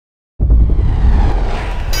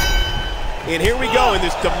And here we go in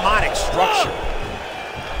this demonic structure.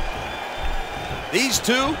 These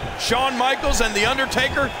two, Shawn Michaels and The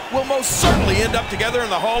Undertaker, will most certainly end up together in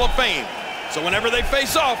the Hall of Fame. So whenever they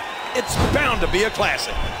face off, it's bound to be a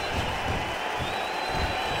classic.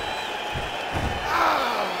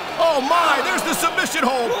 Oh my, there's the submission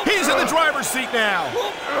hold. He's in the driver's seat now.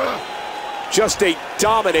 Just a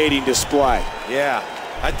dominating display. Yeah,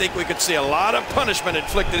 I think we could see a lot of punishment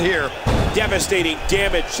inflicted here. Devastating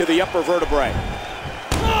damage to the upper vertebrae.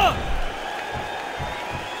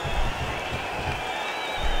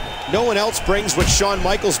 No one else brings what Shawn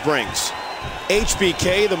Michaels brings.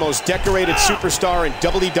 HBK, the most decorated superstar in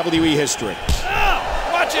WWE history.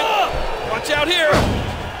 Watch it! Watch out here!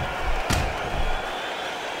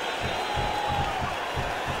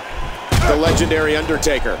 The legendary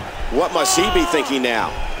Undertaker. What must he be thinking now?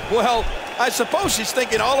 Well, I suppose she's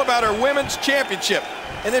thinking all about her women's championship,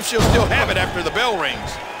 and if she'll still have it after the bell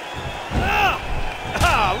rings.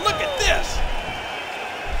 Look at this!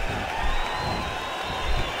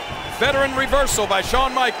 Veteran reversal by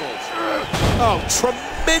Shawn Michaels. Oh,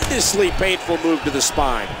 tremendously painful move to the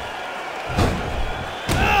spine.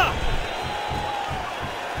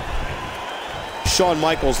 Shawn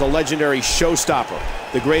Michaels, the legendary showstopper,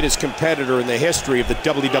 the greatest competitor in the history of the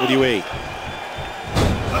WWE.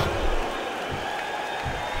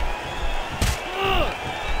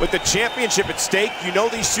 With the championship at stake, you know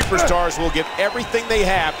these superstars will give everything they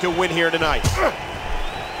have to win here tonight.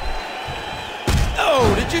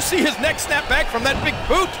 Oh, did you see his neck snap back from that big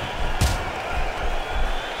boot?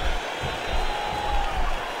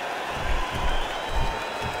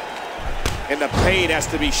 And the pain has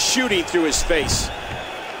to be shooting through his face.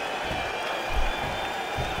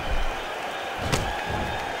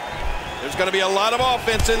 There's going to be a lot of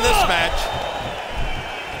offense in this match.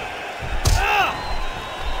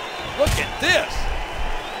 Look at this.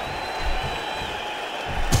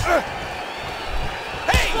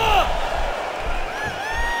 Hey!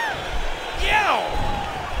 Yow!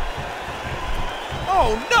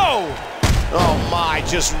 Oh, no! Oh, my,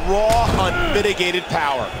 just raw, unmitigated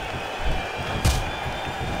power.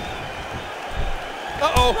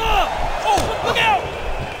 Uh-oh. Oh, look out!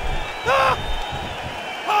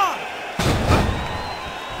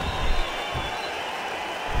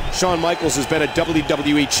 Shawn Michaels has been a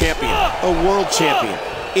WWE champion, a world champion,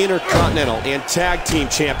 intercontinental and tag team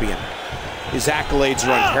champion. His accolades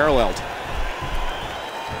are unparalleled.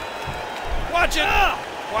 Watch it!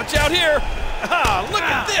 Watch out here! Look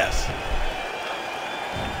at this!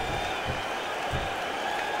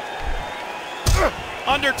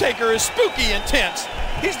 Undertaker is spooky intense.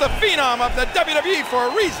 He's the phenom of the WWE for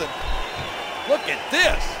a reason. Look at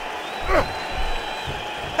this.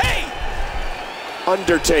 Hey!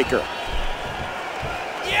 Undertaker.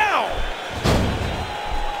 Yow!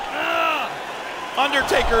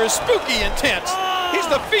 Undertaker is spooky intense. He's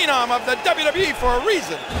the phenom of the WWE for a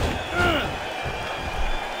reason.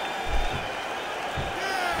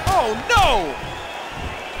 Oh, no!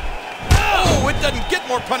 Oh, it doesn't get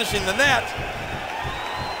more punishing than that.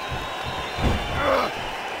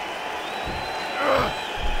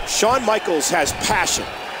 Shawn Michaels has passion,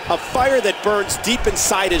 a fire that burns deep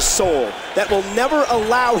inside his soul that will never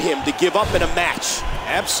allow him to give up in a match.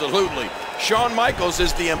 Absolutely. Shawn Michaels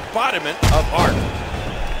is the embodiment of art.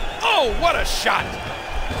 Oh, what a shot!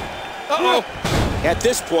 Uh-oh. At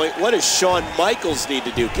this point, what does Shawn Michaels need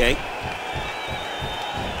to do, King?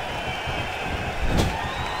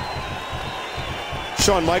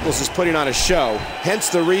 Shawn Michaels is putting on a show, hence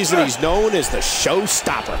the reason he's known as the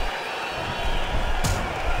showstopper.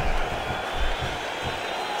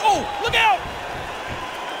 Oh, look out!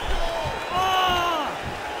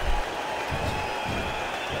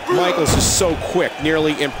 Michaels is so quick,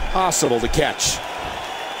 nearly impossible to catch.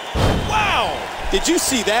 Wow! Did you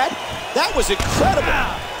see that? That was incredible.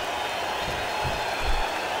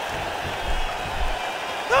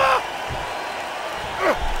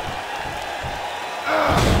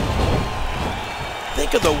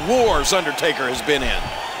 Think of the wars Undertaker has been in.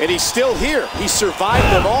 And he's still here. He survived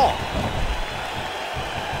them all.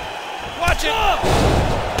 Watch it!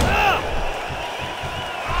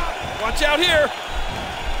 Watch out here!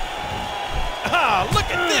 Look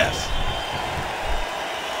at this!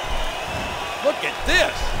 Look at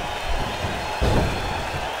this!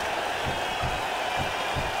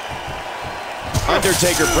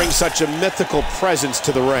 Undertaker brings such a mythical presence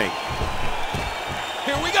to the ring.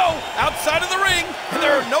 Here we go, outside of the ring, and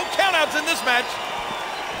there are no countouts in this match.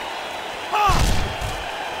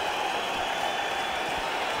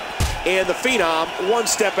 And the Phenom one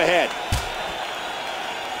step ahead.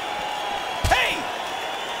 Hey!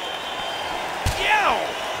 Yow!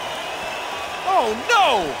 Oh,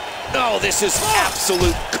 no! Oh, this is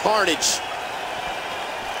absolute carnage.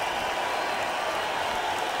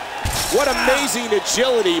 What amazing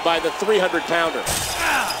agility by the 300-pounder.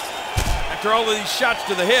 After all of these shots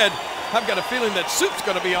to the head, I've got a feeling that soup's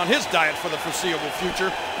going to be on his diet for the foreseeable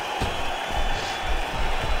future.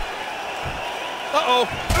 Uh-oh.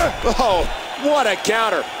 Oh, what a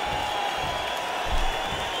counter.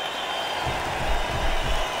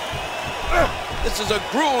 This is a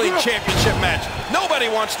grueling championship match. Nobody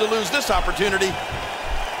wants to lose this opportunity.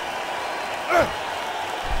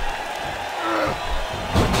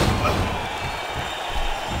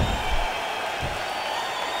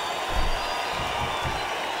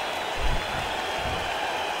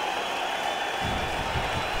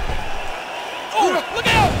 Oh, look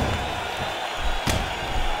out!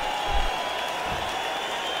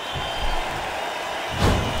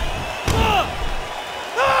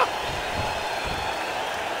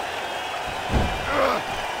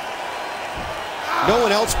 No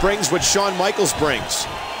one else brings what Shawn Michaels brings.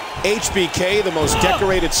 HBK, the most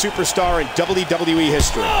decorated superstar in WWE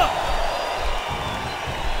history.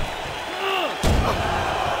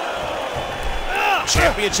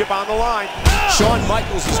 Championship on the line. Shawn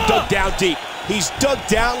Michaels is dug down deep. He's dug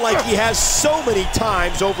down like he has so many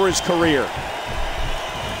times over his career.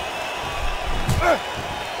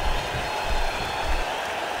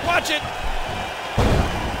 Watch it.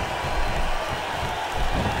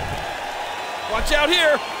 Watch out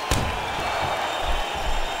here.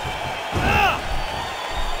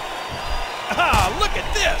 Look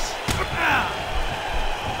at this.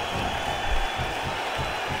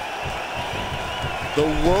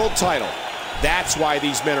 The world title. That's why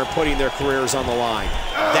these men are putting their careers on the line.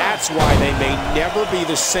 That's why they may never be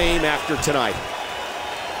the same after tonight.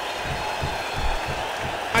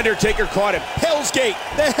 Undertaker caught him. Hell's Gate.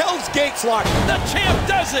 The Hell's Gate's locked. The champ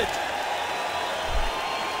does it.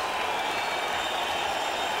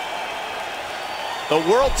 The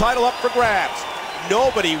world title up for grabs.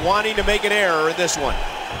 Nobody wanting to make an error in this one.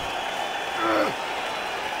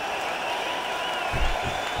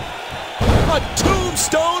 A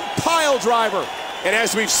tombstone pile driver. And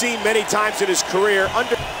as we've seen many times in his career,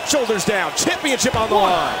 shoulders down, championship on the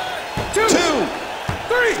line. Two,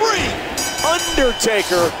 three.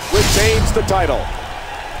 Undertaker retains the title.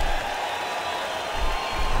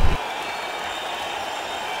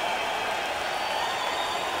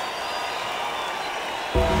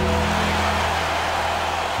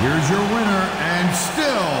 Here's your winner and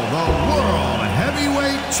still the World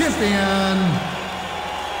Heavyweight Champion,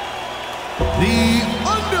 The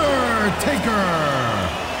Undertaker.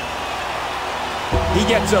 He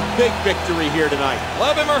gets a big victory here tonight.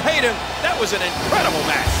 Love him or hate him, that was an incredible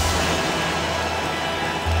match.